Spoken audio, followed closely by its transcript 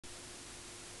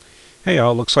Hey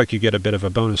all, looks like you get a bit of a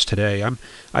bonus today.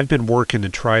 I've been working to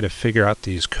try to figure out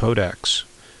these codecs.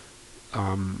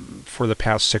 For the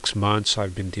past 6 months,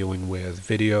 I've been dealing with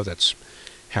video that's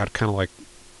had kind of like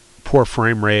poor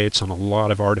frame rates and a lot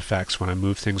of artifacts when I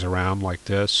move things around like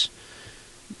this.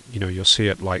 You'll see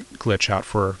it like glitch out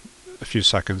for a few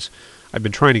seconds. I've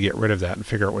been trying to get rid of that and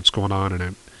figure out what's going on,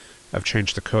 and I've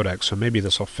changed the codec, so maybe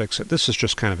this will fix it. This is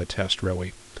just kind of a test,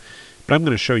 really. But I'm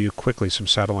going to show you quickly some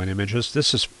satellite images.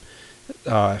 This is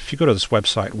if you go to this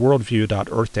website,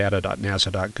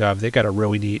 worldview.earthdata.nasa.gov, they got a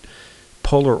really neat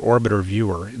polar orbiter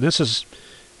viewer. And this is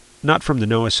not from the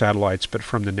NOAA satellites, but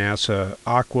from the NASA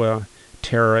Aqua,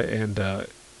 Terra, and a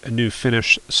new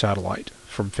Finnish satellite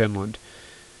from Finland.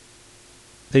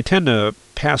 They tend to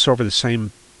pass over the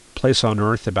same place on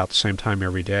Earth about the same time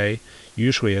every day.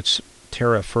 Usually it's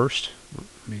Terra first.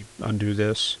 Let me undo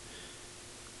this.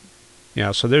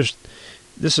 Yeah, so this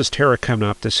is Terra coming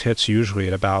up. This hits usually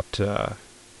at about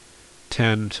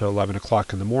 10 to 11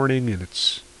 o'clock in the morning, and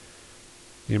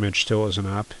the image still isn't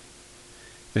up.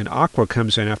 Then Aqua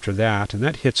comes in after that, and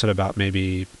that hits at about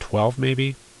maybe 12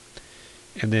 maybe.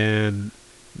 And then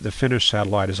the Finnish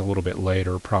satellite is a little bit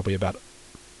later, probably about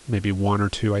maybe 1 or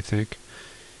 2, I think.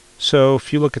 So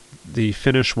if you look at the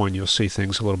Finnish one, you'll see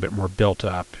things a little bit more built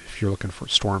up if you're looking for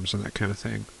storms and that kind of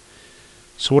thing.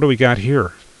 So what do we got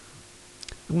here?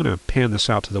 I'm going to pan this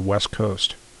out to the west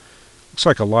coast. Looks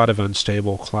like a lot of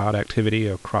unstable cloud activity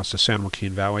across the San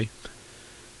Joaquin Valley.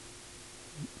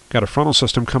 Got a frontal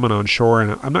system coming on shore,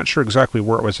 and I'm not sure exactly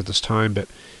where it was at this time, but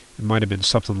it might have been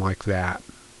something like that.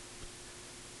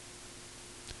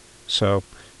 So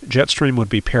jet stream would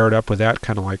be paired up with that,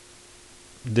 kind of like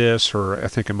this, or I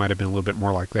think it might have been a little bit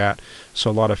more like that. So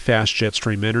a lot of fast jet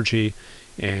stream energy,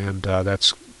 and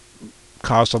that's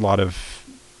caused a lot of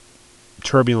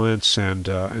turbulence and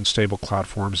unstable cloud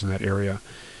forms in that area.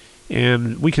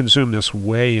 And we can zoom this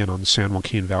way in on the San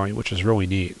Joaquin Valley, which is really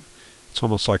neat. It's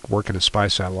almost like working a spy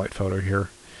satellite photo here.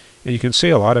 And you can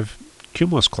see a lot of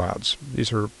cumulus clouds.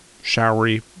 These are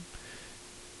showery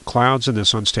clouds in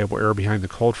this unstable air behind the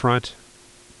cold front.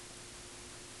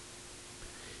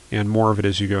 And more of it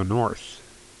as you go north.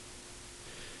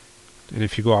 And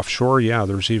if you go offshore, yeah,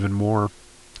 there's even more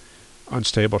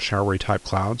unstable showery type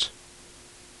clouds.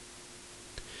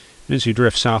 And as you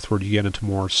drift southward, you get into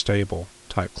more stable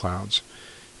type clouds.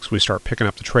 So we start picking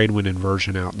up the trade wind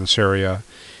inversion out in this area.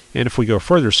 And if we go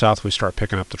further south, we start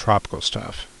picking up the tropical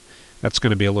stuff. That's going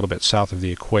to be a little bit south of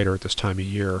the equator at this time of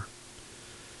year.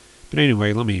 But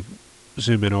anyway, let me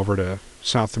zoom in over to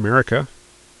South America,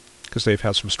 because they've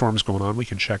had some storms going on. We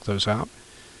can check those out.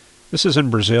 This is in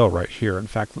Brazil right here. In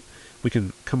fact, we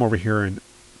can come over here and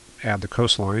add the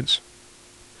coastlines,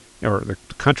 or the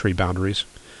country boundaries.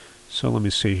 So let me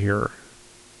see here.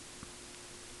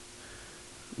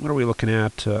 What are we looking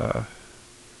at? I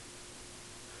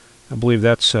believe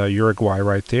that's Uruguay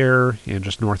right there, and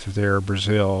just north of there,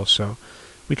 Brazil. So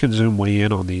we can zoom way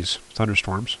in on these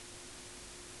thunderstorms.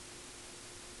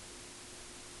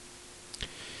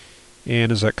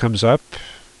 And as that comes up,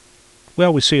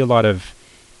 well, we see a lot of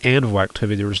anvil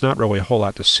activity. There's not really a whole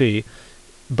lot to see,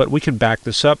 but we can back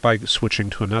this up by switching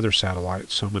to another satellite.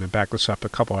 So I'm going to back this up a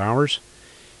couple hours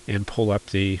and pull up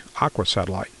the Aqua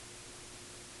satellite.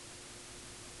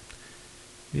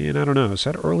 And I don't know, is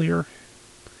that earlier?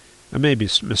 I may be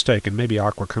mistaken. Maybe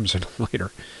Aqua comes in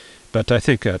later. But I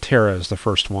think Terra is the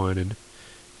first one. And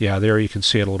yeah, there you can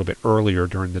see it a little bit earlier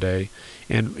during the day.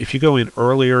 And if you go in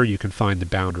earlier, you can find the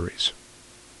boundaries.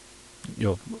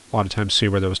 You'll a lot of times see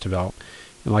where those develop.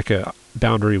 And like a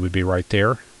boundary would be right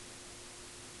there.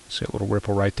 See a little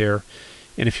ripple right there.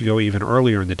 And if you go even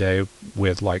earlier in the day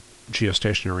with like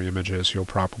geostationary images, you'll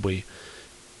probably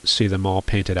see them all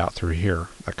painted out through here,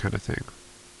 that kind of thing.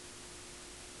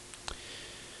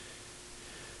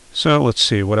 So let's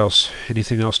see, what else?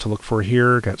 Anything else to look for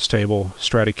here? Got stable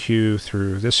stratoQ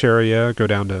through this area, go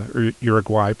down to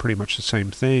Uruguay, pretty much the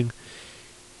same thing.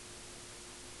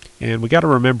 And we got to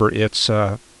remember it's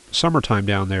summertime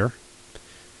down there.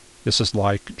 This is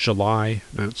like July,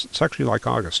 no, it's actually like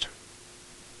August.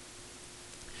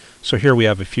 So here we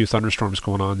have a few thunderstorms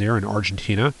going on there in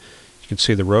Argentina. You can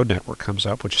see the road network comes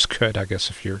up, which is good, I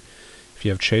guess, if you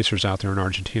have chasers out there in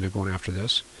Argentina going after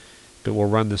this. But we'll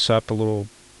run this up a little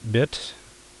bit.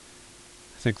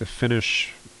 I think the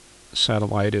Finnish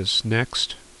satellite is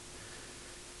next.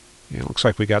 And it looks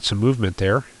like we got some movement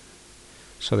there.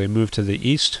 So they move to the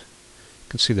east. You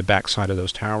can see the backside of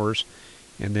those towers.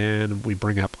 And then we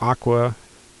bring up Aqua.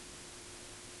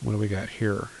 What do we got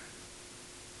here?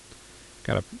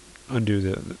 Got to undo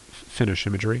the Finnish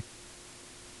imagery.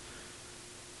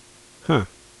 Huh.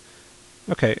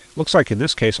 Okay, looks like in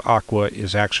this case Aqua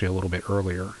is actually a little bit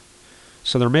earlier.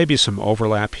 So there may be some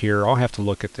overlap here. I'll have to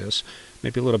look at this.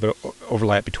 Maybe a little bit of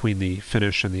overlap between the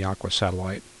Finnish and the Aqua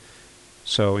satellite.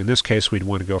 So in this case we'd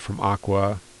want to go from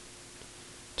Aqua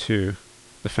to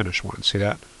the Finnish one. See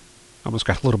that? Almost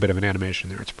got a little bit of an animation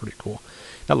there. It's pretty cool.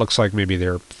 That looks like maybe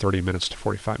they're 30 minutes to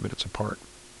 45 minutes apart.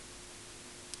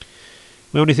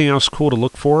 Well, anything else cool to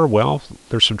look for? Well,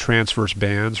 there's some transverse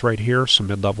bands right here, some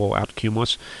mid-level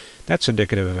outcumulus. That's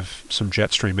indicative of some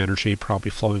jet stream energy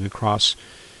probably flowing across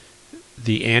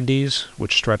the Andes,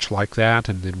 which stretch like that,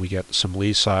 and then we get some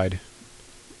lee side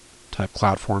type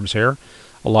cloud forms there.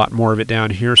 A lot more of it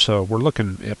down here, so we're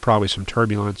looking at probably some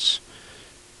turbulence.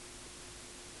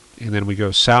 And then we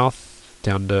go south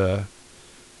down to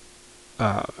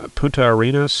Punta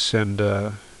Arenas, and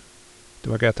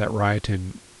do I got that right?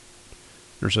 And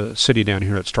there's a city down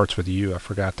here that starts with U. I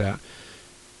forgot that.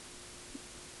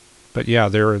 But yeah,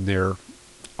 they're in their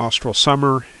austral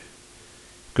summer.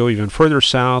 Go even further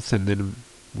south, and then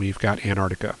we've got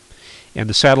Antarctica. And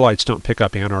the satellites don't pick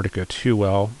up Antarctica too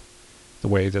well, the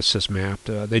way this is mapped.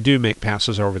 They do make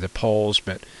passes over the poles,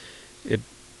 but it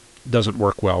doesn't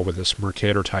work well with this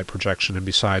Mercator type projection. And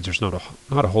besides, there's not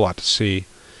a whole lot to see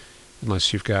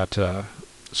unless you've got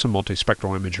some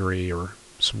multispectral imagery or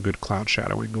some good cloud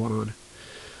shadowing going on.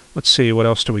 Let's see, what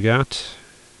else do we got?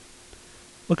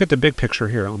 Look at the big picture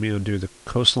here. Let me undo the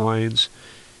coastlines.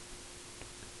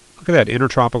 Look at that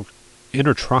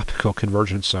intertropical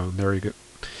convergence zone. There you go.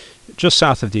 Just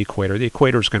south of the equator. The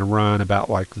equator is going to run about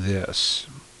like this,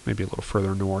 maybe a little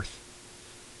further north.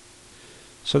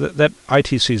 So that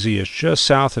ITCZ is just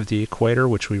south of the equator,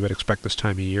 which we would expect this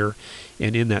time of year.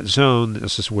 And in that zone,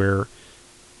 this is where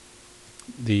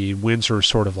the winds are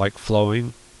sort of like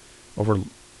flowing over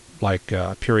like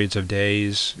periods of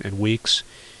days and weeks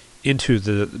into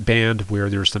the band where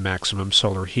there's the maximum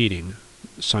solar heating.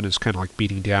 The sun is kind of like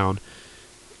beating down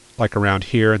like around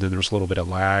here, and then there's a little bit of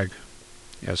lag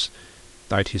as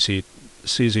the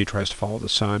ITCZ tries to follow the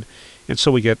sun. And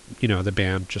so we get, the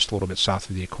band just a little bit south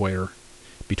of the equator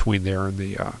between there and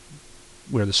the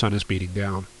where the sun is beating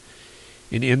down.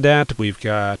 And in that, we've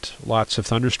got lots of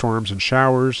thunderstorms and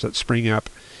showers that spring up,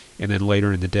 and then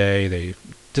later in the day they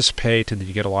dissipate, and then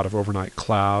you get a lot of overnight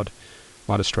cloud,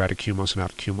 a lot of stratocumulus and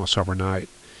altocumulus overnight.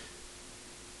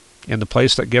 And the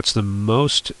place that gets the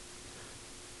most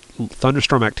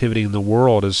thunderstorm activity in the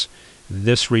world is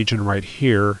this region right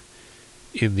here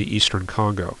in the eastern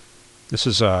Congo. This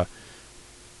is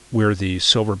where the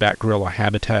silverback gorilla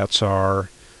habitats are,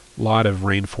 a lot of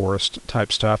rainforest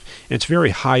type stuff. And it's very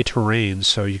high terrain,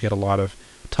 so you get a lot of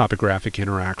topographic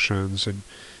interactions, and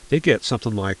they get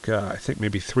something like I think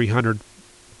maybe 300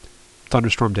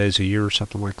 thunderstorm days a year or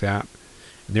something like that.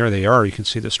 And there they are. You can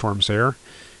see the storms there,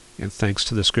 and thanks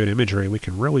to this good imagery we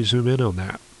can really zoom in on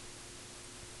that.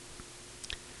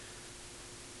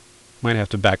 Might have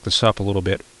to back this up a little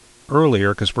bit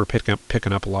earlier because we're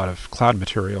picking up a lot of cloud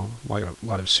material, like a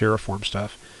lot of cirriform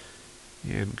stuff,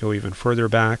 and go even further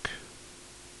back.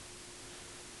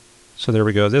 So there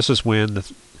we go. This is when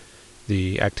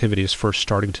the activity is first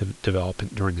starting to develop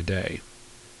during the day.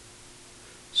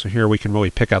 So here we can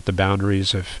really pick out the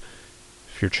boundaries if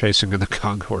you're chasing in the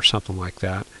Congo or something like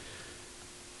that.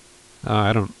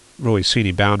 I don't really see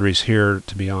any boundaries here,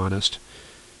 to be honest.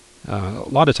 A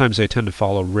lot of times they tend to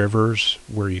follow rivers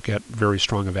where you get very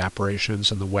strong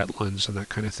evaporations and the wetlands and that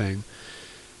kind of thing.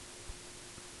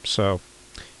 So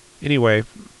anyway,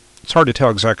 it's hard to tell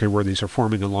exactly where these are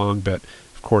forming along, but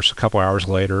of course a couple hours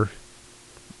later,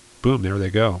 boom, there they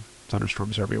go.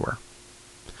 Thunderstorms everywhere.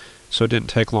 So it didn't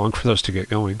take long for those to get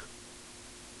going.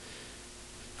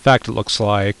 In fact, it looks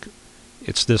like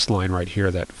it's this line right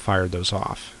here that fired those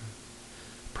off.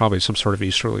 Probably some sort of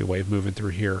easterly wave moving through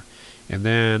here. And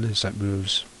then as that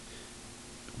moves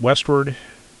westward,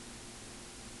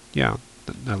 yeah,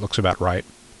 that looks about right.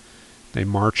 They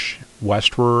march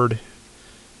westward.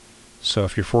 So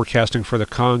if you're forecasting for the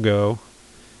Congo,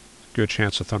 good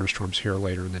chance of thunderstorms here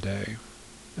later in the day.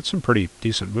 That's some pretty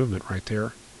decent movement right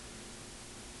there.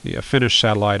 The Finnish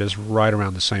satellite is right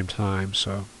around the same time,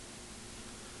 so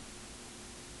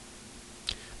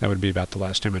that would be about the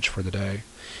last image for the day.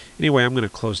 Anyway, I'm going to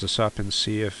close this up and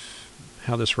see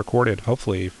how this recorded.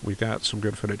 Hopefully we've got some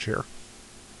good footage here.